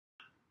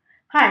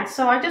Hi,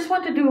 so I just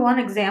want to do one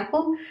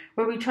example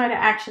where we try to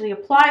actually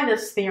apply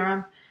this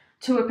theorem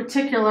to a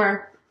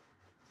particular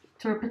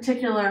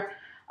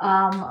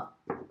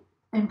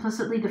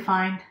implicitly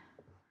defined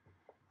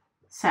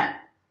set.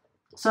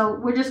 So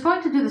we're just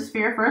going to do the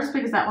sphere first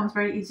because that one's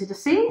very easy to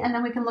see, and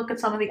then we can look at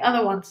some of the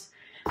other ones.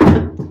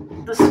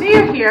 The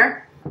sphere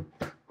here,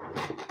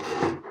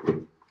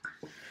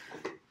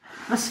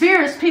 the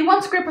sphere is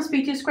p1 squared plus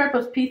p2 squared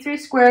plus p3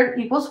 squared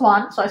equals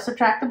 1. So I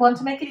subtracted 1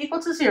 to make it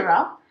equal to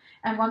 0.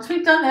 And once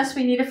we've done this,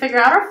 we need to figure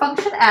out our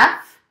function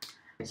f.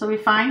 So we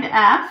find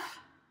f.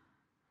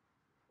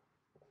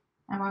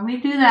 And when we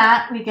do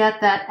that, we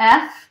get that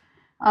f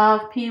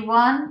of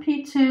p1,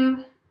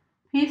 p2,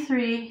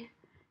 p3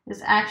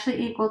 is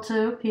actually equal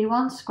to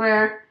p1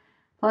 squared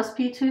plus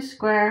p2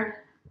 squared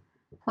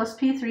plus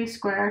p3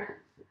 squared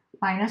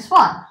minus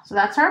 1. So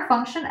that's our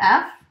function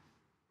f.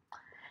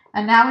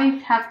 And now we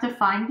have to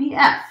find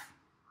df.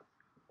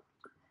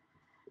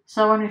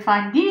 So when we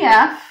find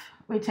df,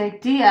 we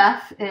take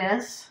df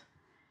is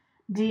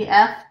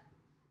df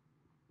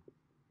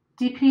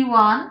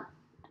dp1,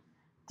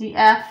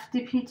 df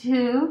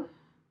dp2,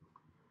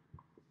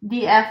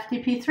 df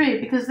dp3,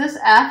 because this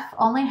f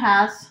only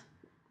has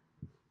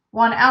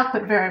one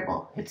output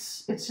variable.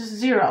 It's just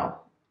 0.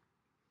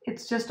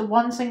 It's just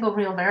one single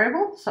real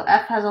variable, so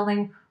f has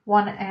only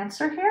one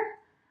answer here.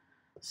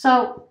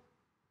 So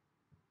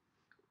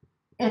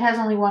it has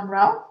only one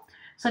row.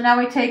 So now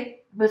we take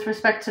with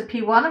respect to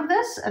p1 of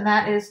this, and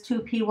that is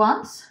 2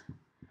 p1s.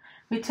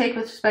 We take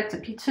with respect to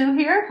p2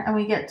 here, and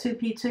we get 2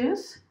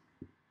 p2s.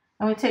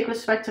 And we take with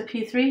respect to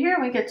p3 here,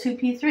 and we get 2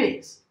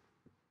 p3s.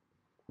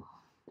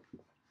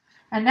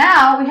 And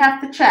now we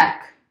have to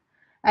check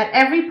at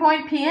every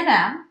point p and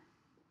m,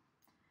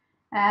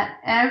 at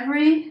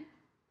every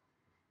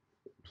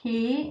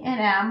p and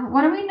m,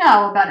 what do we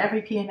know about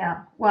every p and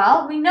m?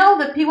 Well, we know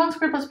that p1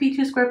 squared plus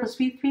p2 squared plus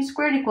p3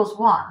 squared equals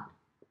 1.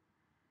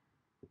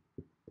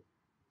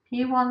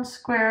 p1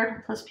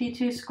 squared plus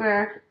p2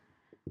 squared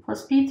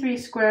plus p3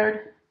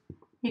 squared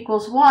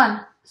equals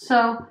 1.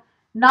 So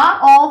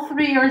not all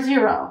 3 are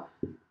 0.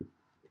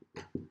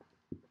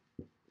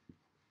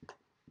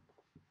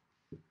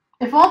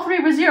 If all 3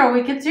 were 0,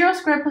 we get 0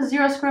 squared plus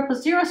 0 squared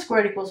plus 0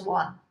 squared equals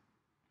 1.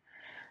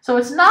 So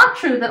it's not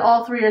true that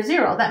all 3 are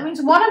 0. That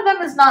means one of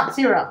them is not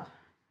 0.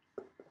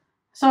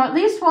 So at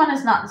least one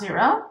is not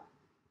 0.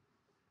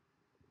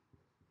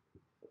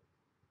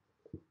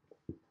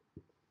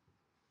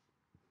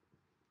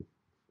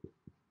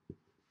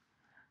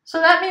 So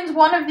that means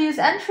one of these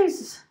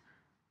entries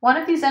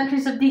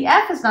of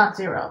df is not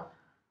 0.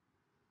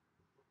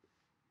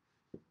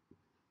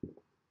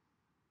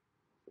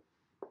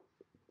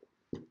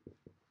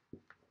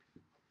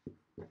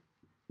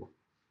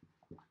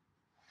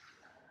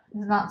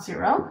 Is not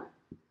 0.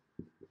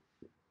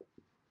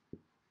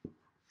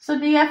 So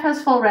df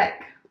has full rank.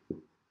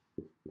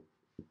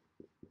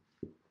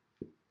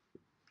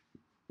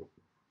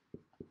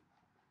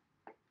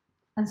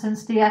 And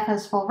since df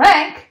has full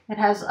rank, it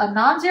has a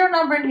non-zero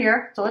number in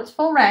here, so it's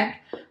full rank.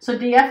 So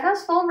df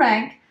has full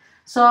rank.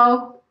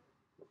 So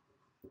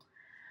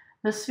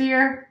the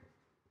sphere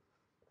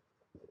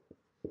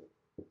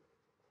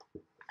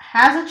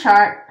has a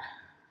chart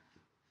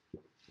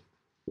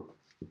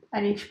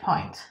at each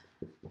point.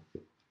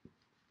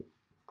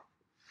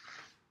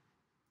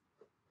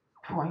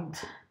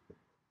 Point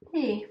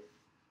P.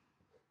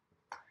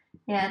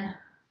 And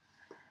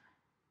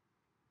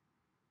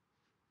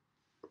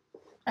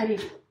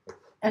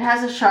it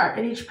has a chart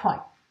at each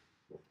point,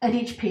 at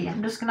each P.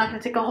 I'm just not going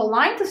to take a whole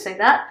line to say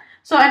that.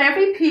 So at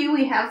every P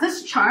we have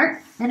this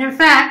chart, and in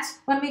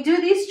fact, when we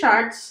do these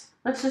charts,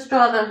 let's just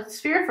draw the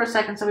sphere for a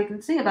second so we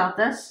can see about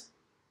this.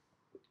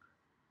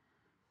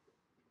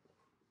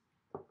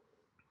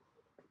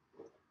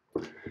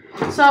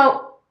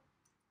 So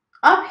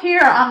up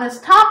here on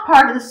this top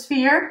part of the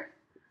sphere,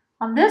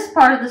 on this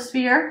part of the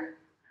sphere,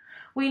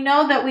 we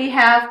know that we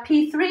have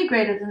P3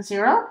 greater than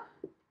 0.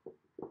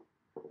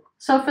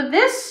 So for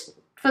this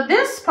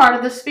part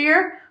of the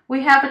sphere,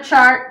 we have a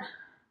chart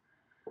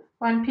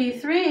when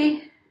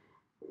P3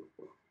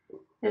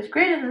 is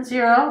greater than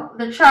 0.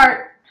 The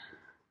chart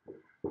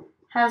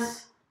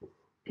has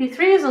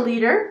P3 as a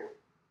leader,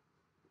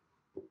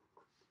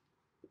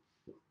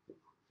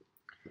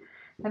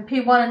 and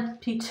P1 and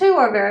P2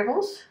 are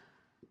variables.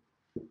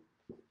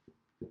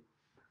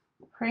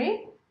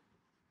 Free.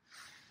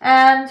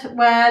 And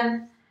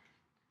when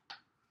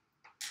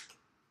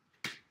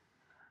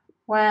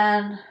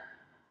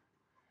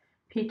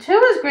P2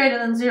 is greater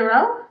than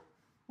 0,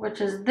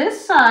 which is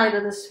this side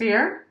of the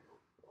sphere,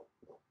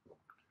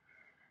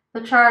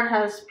 the chart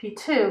has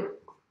P2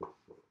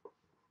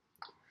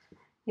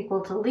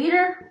 equal to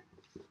leader,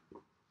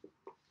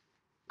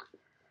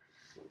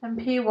 and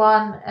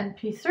P1 and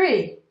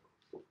P3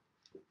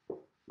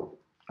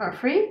 are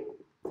free,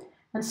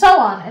 and so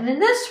on. And in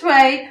this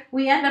way,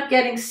 we end up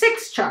getting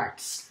 6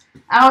 charts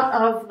out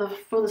of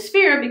for the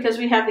sphere, because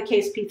we have the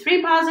case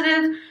P3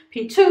 positive,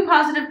 P2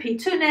 positive,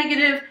 P2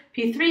 negative,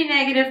 P3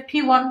 negative,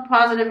 P1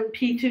 positive, and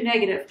P2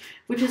 negative,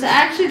 which is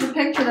actually the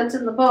picture that's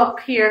in the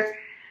book here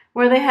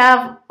where they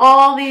have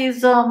all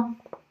these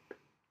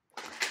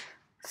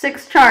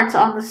 6 charts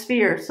on the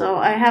sphere. So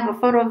I have a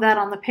photo of that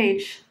on the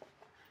page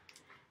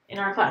in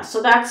our class.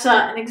 So that's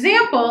an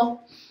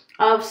example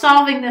of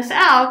solving this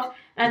out,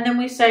 and then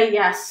we say,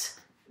 yes,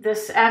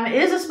 this M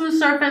is a smooth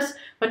surface,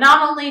 but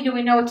not only do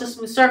we know it's a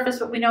smooth surface,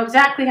 but we know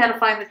exactly how to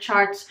find the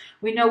charts.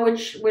 We know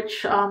which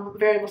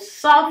variables to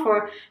solve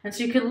for, and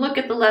so you can look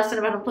at the lesson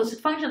about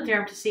implicit function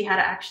theorem to see how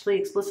to actually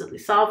explicitly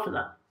solve for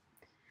them.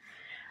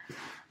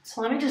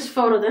 So let me just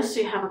photo this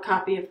so you have a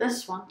copy of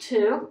this one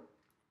too.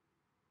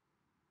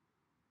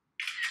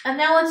 And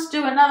now let's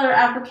do another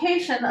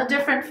application, a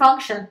different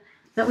function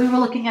that we were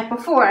looking at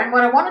before. And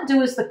what I want to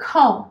do is the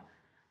cone.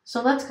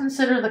 So let's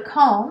consider the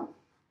cone.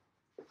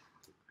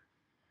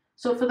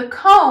 So for the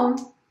cone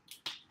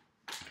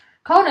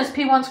is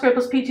p1 squared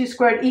plus p2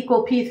 squared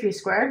equal p3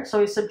 squared. So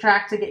we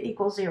subtract to get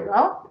equal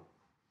 0.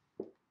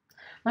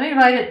 Let me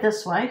write it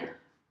this way.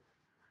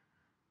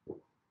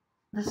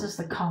 This is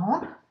the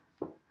cone.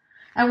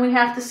 And we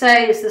have to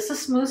say, is this a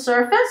smooth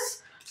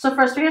surface? So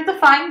first we have to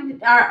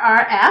find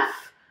our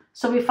f.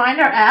 So we find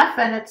our f,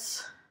 and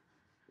it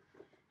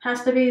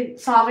has to be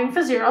solving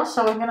for 0.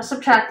 So I'm going to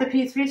subtract the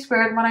p3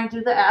 squared when I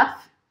do the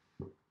f.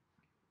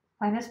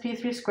 Minus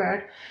p3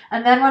 squared.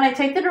 And then when I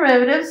take the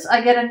derivatives,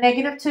 I get a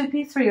negative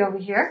 2p3 over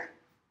here.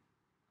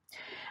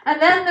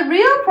 And then the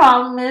real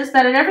problem is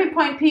that at every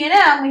point p and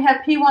m, we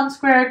have p1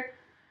 squared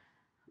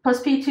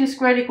plus p2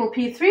 squared equal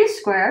p3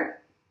 squared.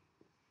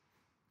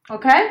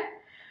 Okay?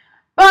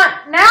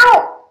 But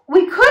now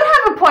we could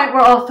have a point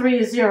where all 3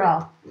 is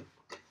 0.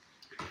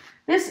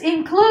 This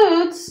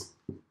includes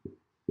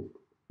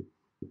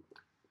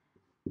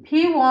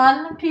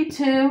p1,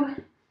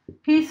 p2,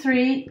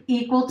 p3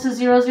 equal to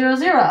 0, 0,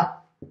 0.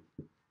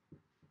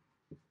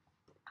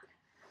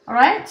 All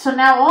right, so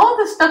now all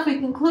the stuff we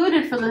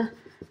concluded for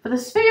the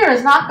sphere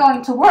is not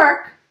going to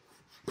work.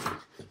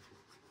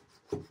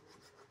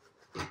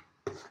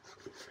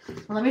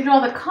 Let me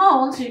draw the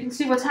cone so you can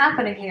see what's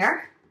happening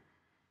here.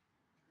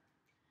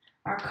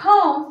 Our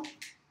cone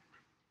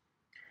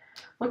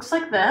looks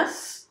like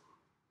this.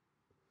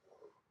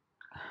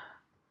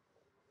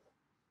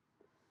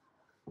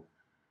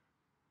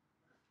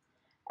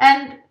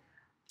 And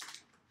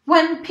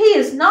when p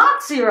is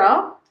not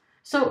 0,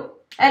 so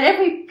at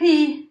every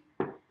p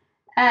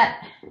and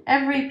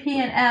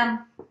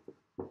m,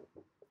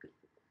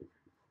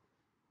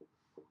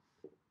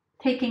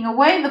 taking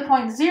away the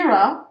point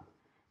 0,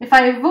 if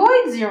I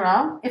avoid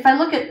 0, if I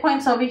look at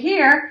points over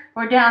here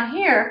or down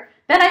here,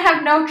 then I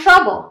have no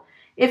trouble.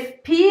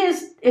 If p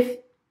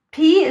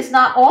is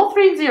not all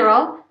 3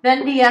 0,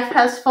 then df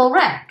has full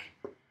rank.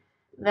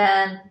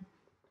 Then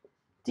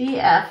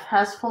df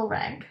has full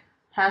rank,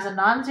 has a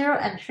non-zero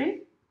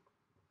entry,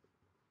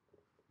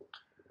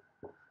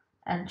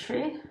 and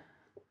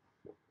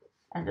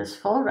is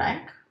full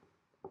rank,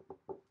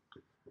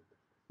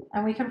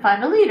 and we can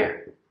find a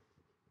leader.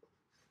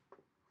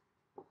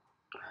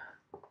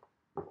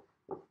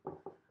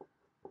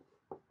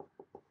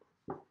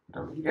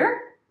 The leader.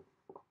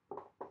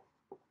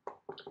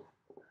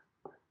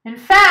 In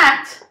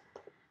fact,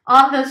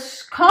 on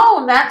this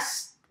cone,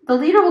 the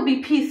leader will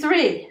be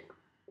p3.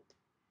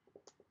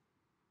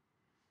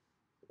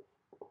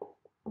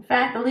 In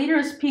fact, the leader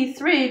is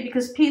p3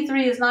 because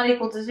p3 is not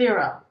equal to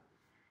 0.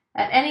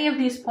 At any of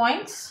these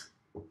points,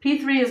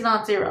 p3 is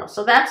not 0.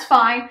 So that's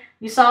fine.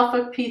 You solve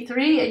for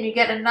p3 and you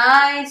get a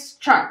nice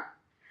chart.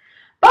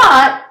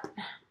 But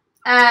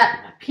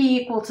at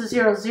p equal to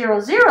 0, 0,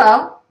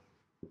 0,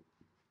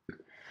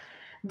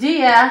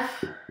 df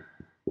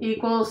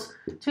equals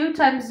 2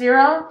 times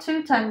 0,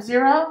 2 times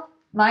 0,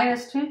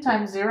 minus 2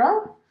 times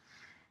 0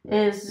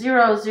 is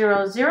 0,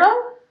 0, 0,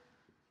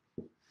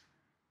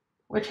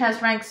 which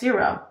has rank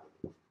 0.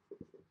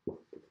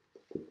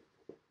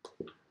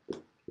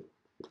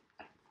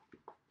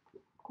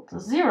 Equal to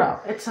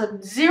 0. It's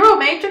a 0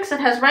 matrix that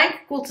has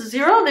rank equal to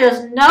 0.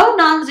 There's no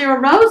non-zero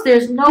rows.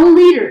 There's no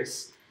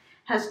leaders.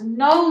 Has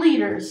no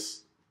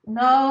leaders.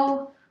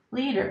 No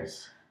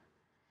leaders.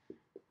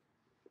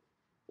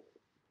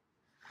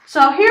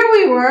 So here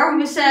we were,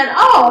 we said,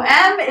 oh,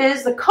 M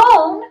is the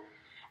cone,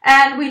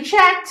 and we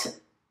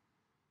checked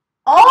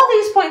all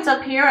these points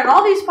up here, and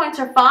all these points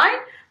are fine,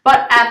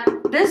 but at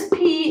this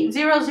P,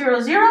 0,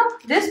 0, 0,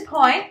 this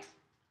point,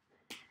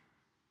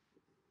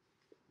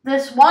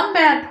 this one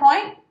bad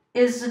point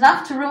is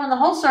enough to ruin the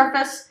whole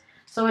surface,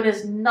 so it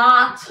is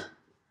not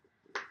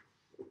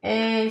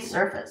a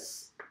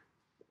surface.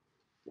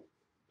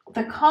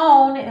 The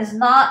cone is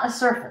not a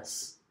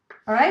surface,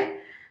 all right?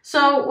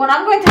 So what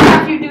I'm going to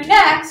have you do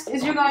next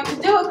is you're going to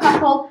do a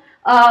couple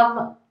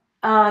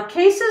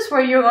cases where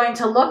you're going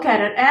to look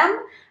at an M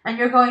and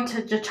you're going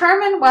to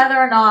determine whether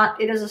or not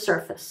it is a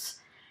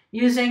surface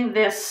using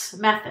this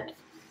method.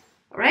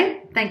 All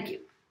right? Thank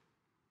you.